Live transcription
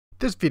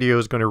This video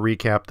is going to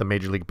recap the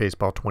Major League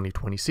Baseball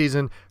 2020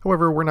 season.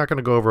 However, we're not going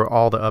to go over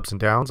all the ups and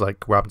downs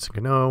like Robinson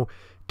Cano,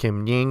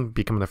 Kim Ying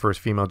becoming the first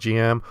female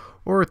GM,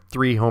 or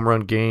 3 home run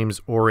games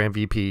or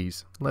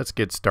MVPs. Let's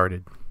get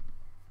started.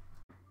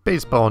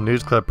 Baseball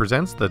News Club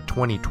presents the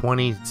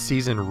 2020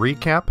 season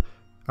recap.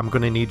 I'm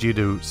going to need you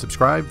to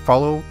subscribe,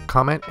 follow,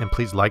 comment, and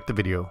please like the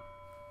video.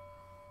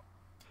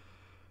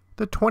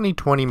 The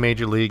 2020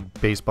 Major League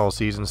Baseball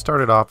season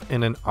started off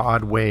in an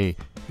odd way.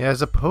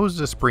 As opposed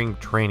to spring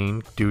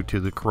training due to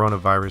the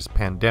coronavirus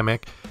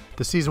pandemic,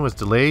 the season was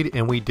delayed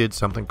and we did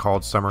something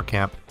called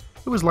Summercamp.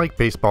 It was like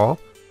baseball,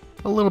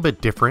 a little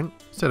bit different.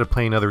 Instead of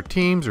playing other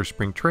teams or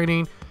spring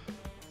training,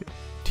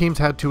 teams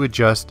had to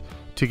adjust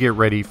to get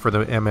ready for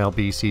the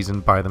MLB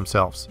season by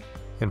themselves.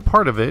 And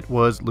part of it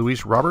was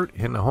Luis Robert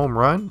hitting a home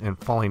run and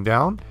falling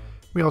down.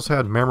 We also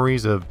had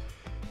memories of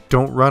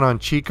Don't Run on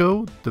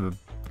Chico, the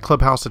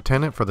clubhouse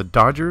attendant for the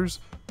Dodgers.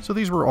 So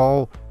these were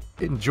all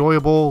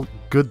enjoyable,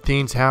 good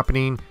things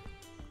happening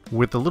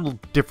with a little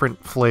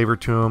different flavor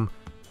to them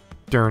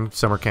during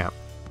summer camp.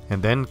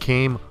 And then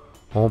came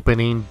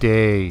opening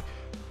day.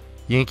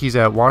 Yankees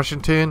at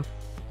Washington,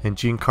 and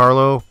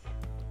Giancarlo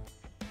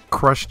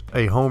crushed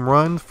a home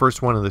run,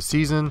 first one of the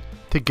season,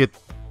 to get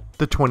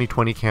the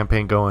 2020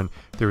 campaign going.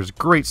 There was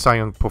great Cy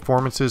Young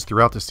performances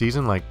throughout the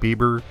season like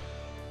Bieber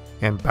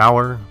and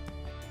Bauer.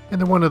 And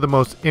then one of the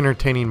most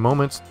entertaining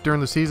moments during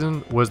the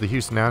season was the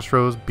Houston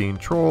Astros being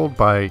trolled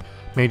by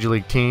Major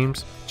League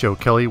teams. Joe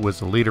Kelly was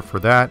the leader for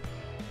that.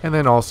 And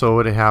then also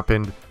it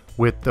happened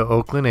with the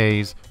Oakland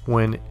A's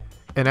when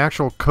an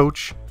actual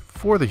coach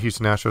for the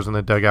Houston Astros in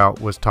the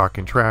dugout was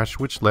talking trash,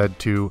 which led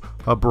to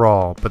a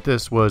brawl. But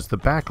this was the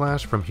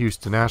backlash from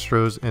Houston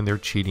Astros and their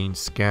cheating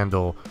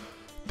scandal.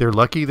 They're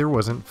lucky there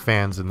wasn't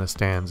fans in the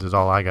stands, is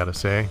all I gotta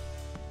say.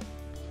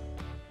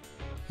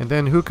 And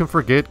then who can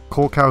forget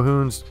Cole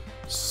Calhoun's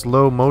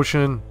slow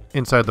motion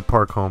inside the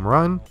park home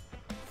run,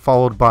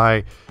 followed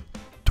by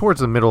towards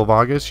the middle of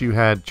August you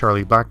had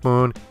Charlie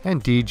Blackmon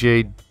and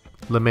DJ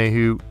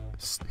LeMahieu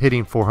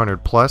hitting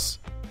 400 plus.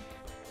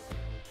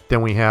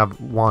 Then we have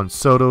Juan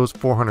Soto's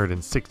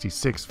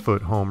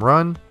 466-foot home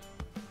run,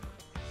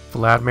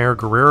 Vladimir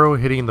Guerrero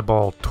hitting the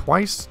ball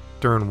twice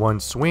during one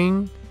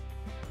swing.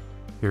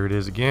 Here it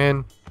is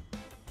again.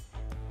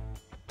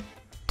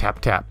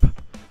 Tap tap.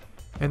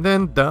 And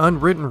then the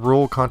unwritten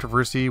rule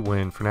controversy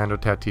when Fernando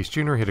Tatis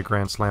Jr. hit a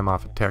grand slam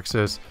off of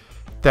Texas.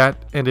 That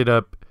ended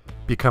up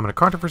becoming a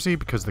controversy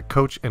because the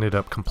coach ended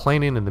up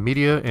complaining in the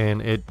media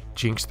and it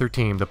jinxed their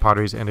team. The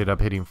Padres ended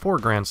up hitting 4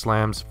 grand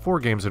slams, 4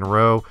 games in a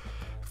row,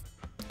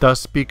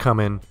 thus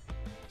becoming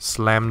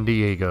Slam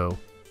Diego.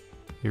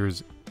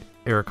 Here's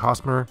Eric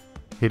Hosmer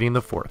hitting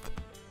the 4th.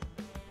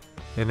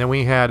 And then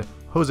we had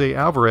Jose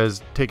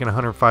Alvarez taking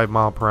 105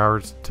 mile per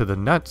hour to the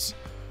nuts.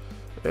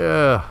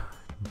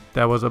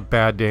 That was a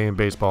bad day in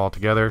baseball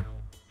altogether.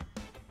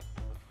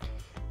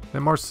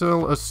 Then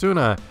Marcell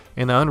Ozuna,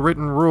 in the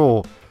unwritten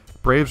rule,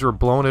 Braves were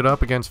blowing it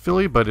up against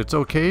Philly, but it's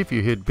okay if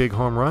you hit big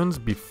home runs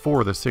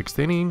before the 6th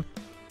inning.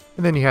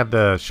 And then you had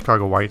the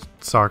Chicago White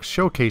Sox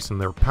showcasing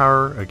their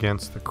power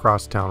against the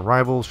crosstown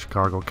rivals,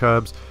 Chicago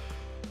Cubs.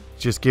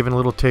 Just giving a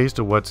little taste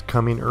of what's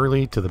coming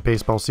early to the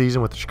baseball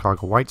season with the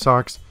Chicago White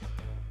Sox.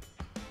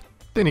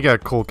 Then you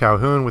got Cole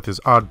Calhoun with his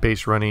odd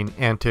base running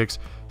antics,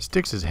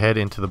 sticks his head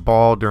into the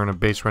ball during a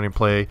base running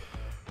play,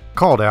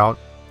 called out,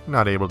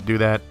 not able to do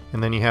that.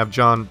 And then you have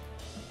John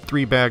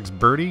 3 Bags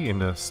Birdie in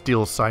the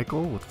steal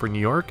cycle for New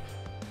York.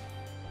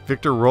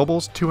 Victor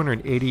Robles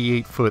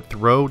 288-foot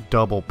throw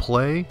double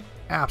play,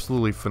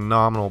 absolutely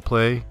phenomenal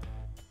play.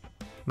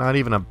 Not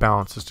even a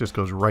bounce, this just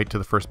goes right to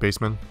the first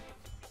baseman.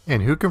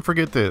 And who can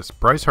forget this?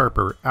 Bryce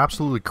Harper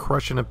absolutely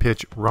crushing a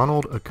pitch,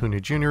 Ronald Acuna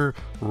Jr.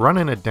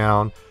 running it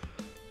down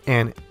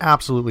and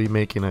absolutely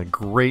making a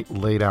great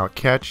laid out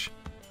catch.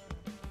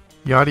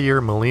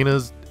 Yadier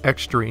Molina's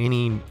extra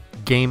inning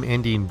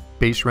game-ending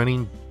base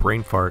running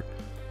brain fart.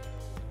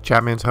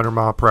 Chapman's 100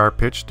 mile per hour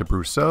pitch to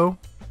Brousseau.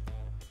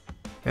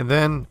 And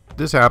then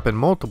this happened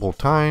multiple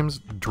times.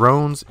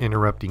 Drones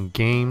interrupting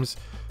games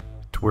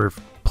to where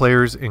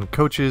players and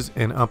coaches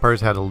and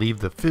umpires had to leave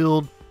the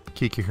field.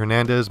 Kiki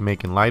Hernandez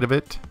making light of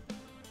it.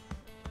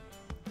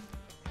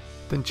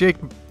 Then Jake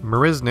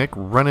Marisnick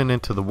running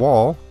into the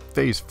wall,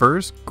 face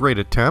first, great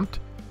attempt.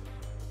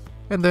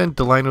 And then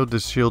Delino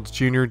DeShields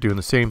Jr. doing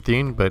the same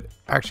thing, but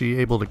actually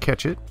able to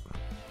catch it.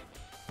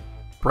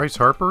 Bryce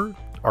Harper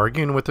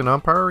arguing with an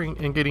umpire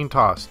and getting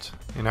tossed.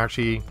 And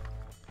actually,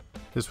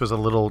 this was a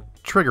little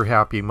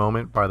trigger-happy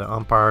moment by the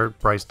umpire.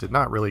 Bryce did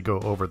not really go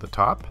over the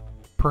top.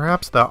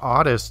 Perhaps the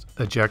oddest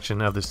ejection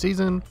of the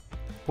season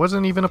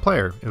wasn't even a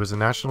player. It was the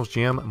Nationals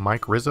GM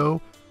Mike Rizzo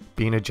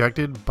being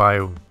ejected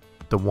by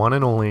the one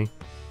and only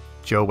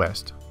Joe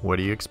West. What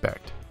do you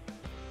expect?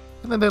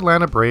 And then the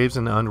Atlanta Braves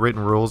and the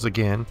unwritten rules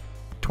again.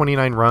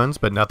 29 runs,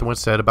 but nothing was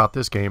said about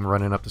this game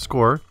running up the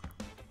score.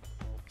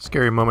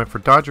 Scary moment for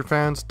Dodger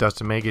fans.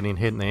 Dustin May getting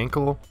hit in the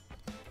ankle.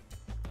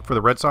 For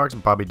the Red Sox,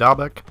 Bobby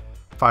Dalbec,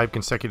 5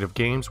 consecutive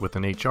games with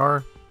an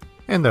HR.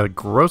 And the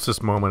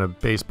grossest moment of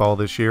baseball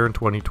this year in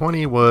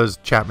 2020 was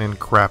Chapman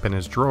crapping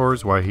his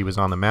drawers while he was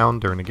on the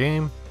mound during a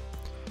game.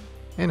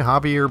 And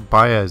Javier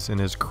Baez in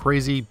his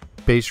crazy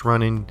base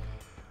running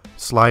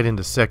slide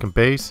into second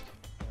base,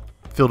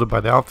 fielded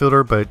by the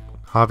outfielder, but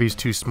Javi's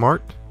too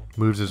smart,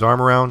 moves his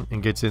arm around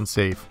and gets in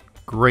safe.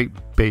 Great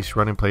base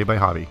running play by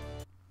Javi.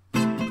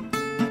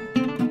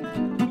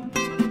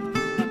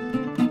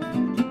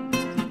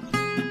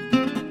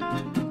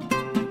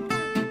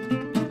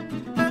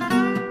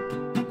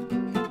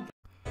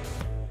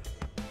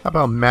 How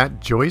about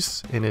Matt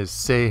Joyce in his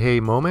say hey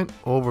moment,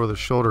 over the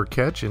shoulder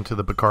catch into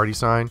the Bacardi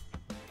sign?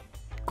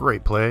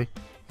 Great play.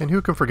 And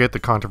who can forget the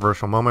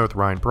controversial moment with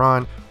Ryan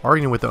Braun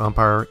arguing with the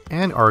umpire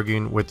and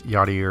arguing with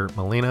Yadier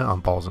Molina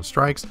on balls and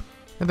strikes,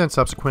 and then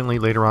subsequently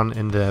later on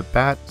in the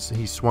bat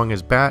he swung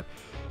his bat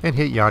and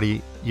hit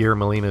Yadier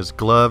Molina's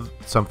glove.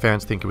 Some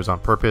fans think it was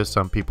on purpose,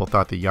 some people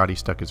thought that Yadi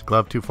stuck his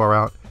glove too far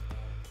out.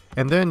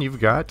 And then you've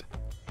got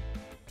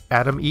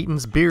Adam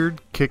Eaton's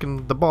beard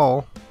kicking the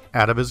ball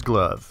out of his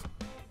glove.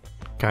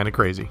 Kind of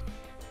crazy.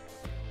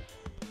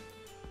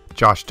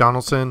 Josh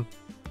Donaldson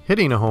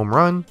hitting a home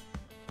run,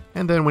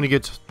 and then when he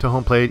gets to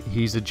home plate,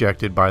 he's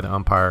ejected by the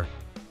umpire.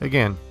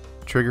 Again,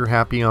 trigger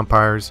happy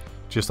umpires,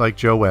 just like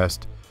Joe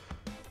West.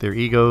 Their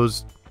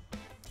egos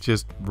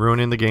just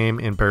ruining the game,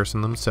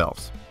 embarrassing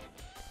themselves.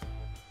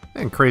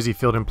 And crazy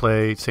fielding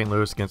play, St.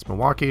 Louis against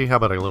Milwaukee. How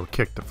about a little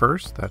kick to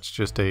first? That's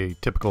just a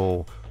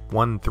typical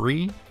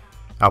 1-3.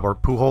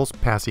 Albert Pujols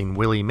passing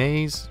Willie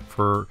Mays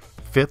for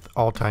 5th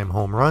all-time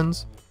home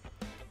runs.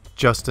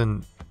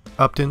 Justin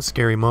Upton,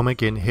 scary moment,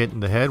 getting hit in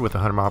the head with a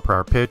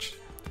 100-mile-per-hour pitch.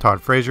 Todd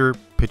Frazier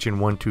pitching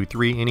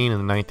 1-2-3 inning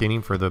in the 9th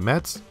inning for the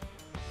Mets.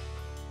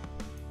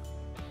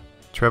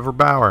 Trevor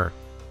Bauer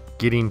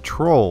getting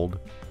trolled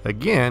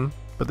again,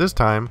 but this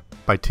time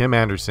by Tim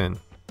Anderson.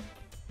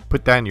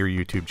 Put that in your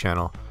YouTube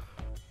channel.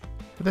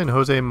 And then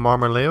Jose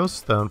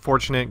Marmoleos, the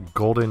unfortunate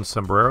golden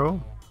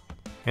sombrero.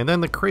 And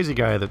then the crazy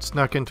guy that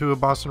snuck into a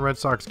Boston Red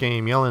Sox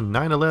game yelling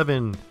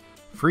 9/11,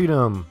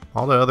 freedom,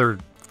 all the other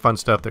fun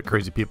stuff that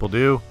crazy people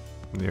do.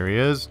 There he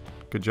is.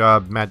 Good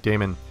job, Matt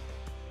Damon.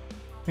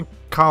 And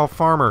Kyle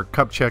Farmer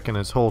cup checking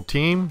his whole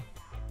team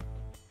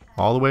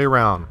all the way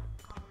around.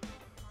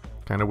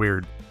 Kind of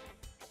weird.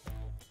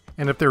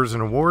 And if there was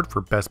an award for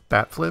best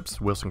bat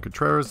flips, Wilson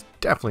Contreras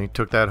definitely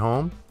took that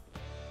home.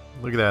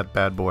 Look at that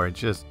bad boy,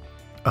 just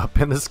up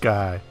in the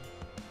sky.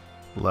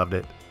 Loved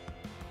it.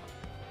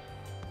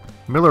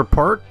 Miller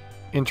Park,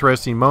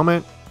 interesting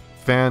moment.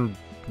 Fan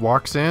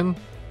walks in.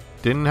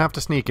 Didn't have to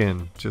sneak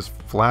in, just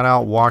flat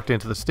out walked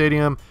into the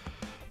stadium,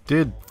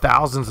 did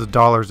thousands of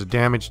dollars of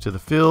damage to the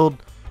field.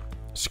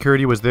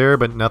 Security was there,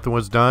 but nothing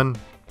was done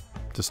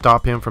to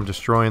stop him from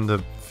destroying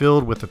the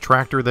field with the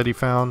tractor that he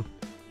found.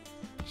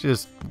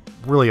 Just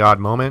really odd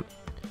moment.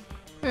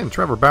 And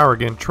Trevor Bauer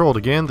getting trolled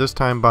again, this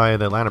time by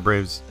the Atlanta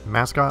Braves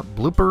mascot,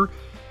 Blooper.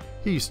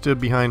 He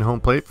stood behind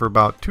home plate for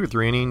about 2 or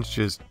 3 innings,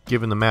 just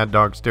giving the mad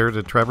dog stares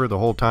at Trevor the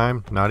whole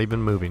time, not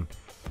even moving.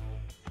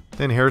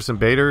 Then Harrison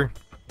Bader,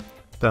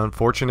 the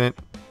unfortunate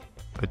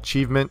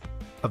achievement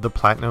of the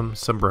platinum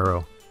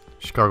sombrero.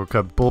 Chicago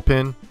Cubs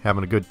bullpen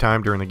having a good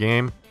time during the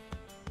game.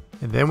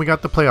 And then we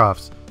got the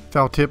playoffs.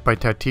 Foul tip by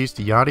Tatis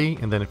to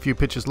Yadi, and then a few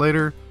pitches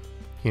later,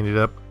 he ended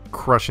up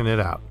crushing it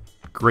out.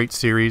 Great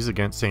series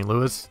against St.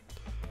 Louis.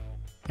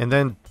 And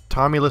then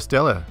Tommy La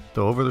Stella,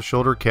 the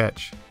over-the-shoulder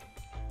catch.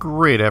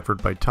 Great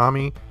effort by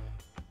Tommy.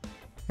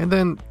 And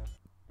then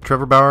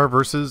Trevor Bauer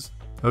versus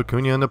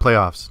Acuna in the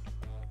playoffs.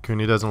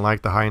 Acuna doesn't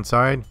like the high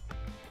inside.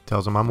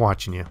 Tells him, I'm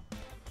watching you.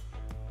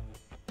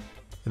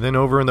 And then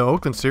over in the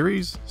Oakland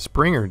series,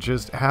 Springer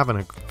just having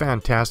a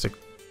fantastic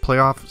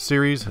playoff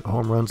series,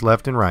 home runs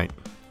left and right.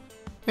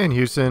 And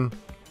Houston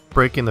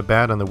breaking the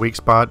bat on the weak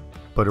spot,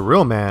 but a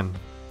real man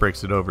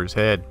breaks it over his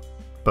head.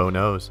 Bo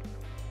knows.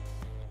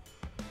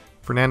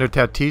 Fernando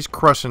Tatis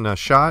crushing a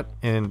shot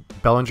and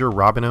Bellinger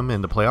robbing him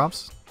in the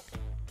playoffs.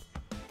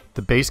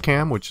 The base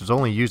cam, which is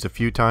only used a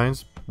few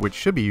times, which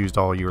should be used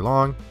all year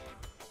long.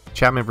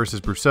 Chapman versus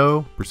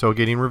Brousseau, Brousseau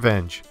getting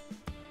revenge.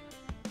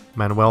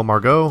 Manuel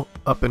Margot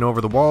up and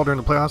over the wall during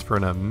the playoffs for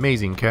an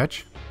amazing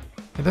catch.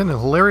 And then a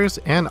hilarious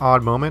and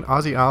odd moment,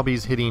 Ozzie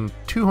Albies hitting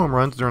 2 home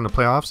runs during the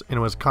playoffs and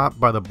was caught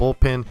by the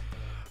bullpen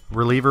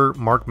reliever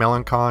Mark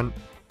Melancon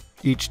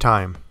each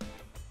time.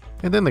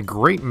 And then the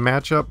great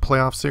matchup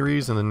playoff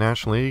series in the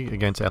National League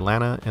against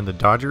Atlanta and the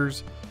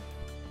Dodgers.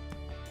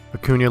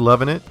 Acuna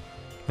loving it.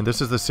 And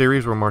this is the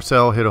series where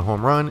Marcel hit a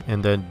home run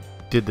and then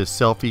did the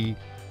selfie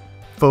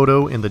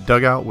photo in the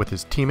dugout with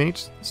his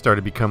teammates.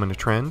 Started becoming a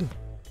trend.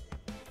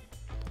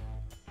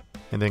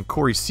 And then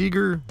Corey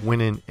Seager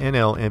winning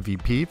NL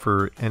MVP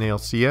for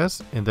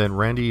NLCS. And then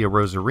Randy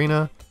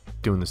Arozarena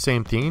doing the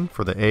same thing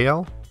for the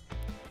AL.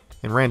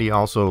 And Randy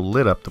also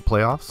lit up the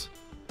playoffs.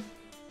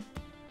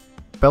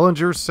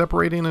 Bellinger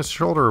separating his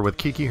shoulder with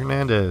Kiki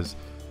Hernandez.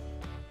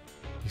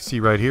 You see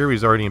right here,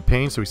 he's already in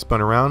pain, so he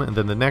spun around. And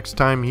then the next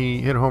time he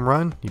hit a home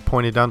run, he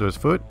pointed down to his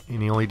foot.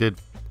 And he only did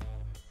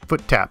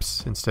foot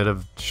taps instead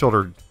of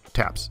shoulder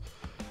taps.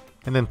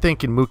 And then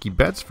thanking Mookie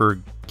Betts for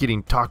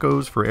getting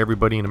tacos for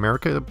everybody in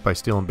America by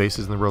stealing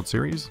bases in the World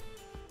Series.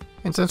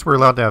 And since we're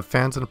allowed to have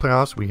fans in the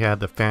playoffs, we had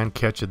the fan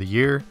catch of the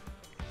year.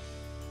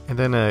 And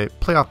then a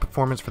playoff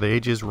performance for the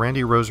ages,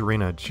 Randy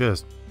Rosarina,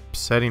 just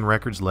setting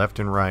records left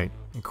and right.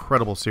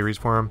 Incredible series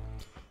for him.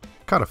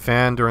 Caught a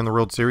fan during the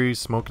World Series,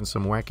 smoking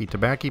some wacky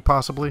tobacco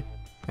possibly.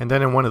 And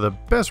then in one of the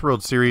best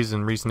World Series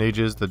in recent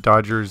ages, the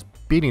Dodgers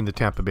beating the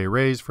Tampa Bay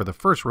Rays for the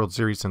first World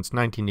Series since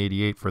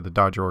 1988 for the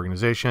Dodger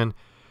organization.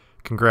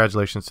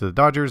 Congratulations to the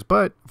Dodgers,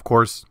 but of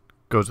course,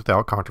 goes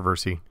without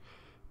controversy.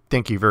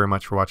 Thank you very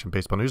much for watching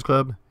Baseball News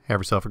Club. Have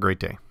yourself a great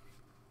day.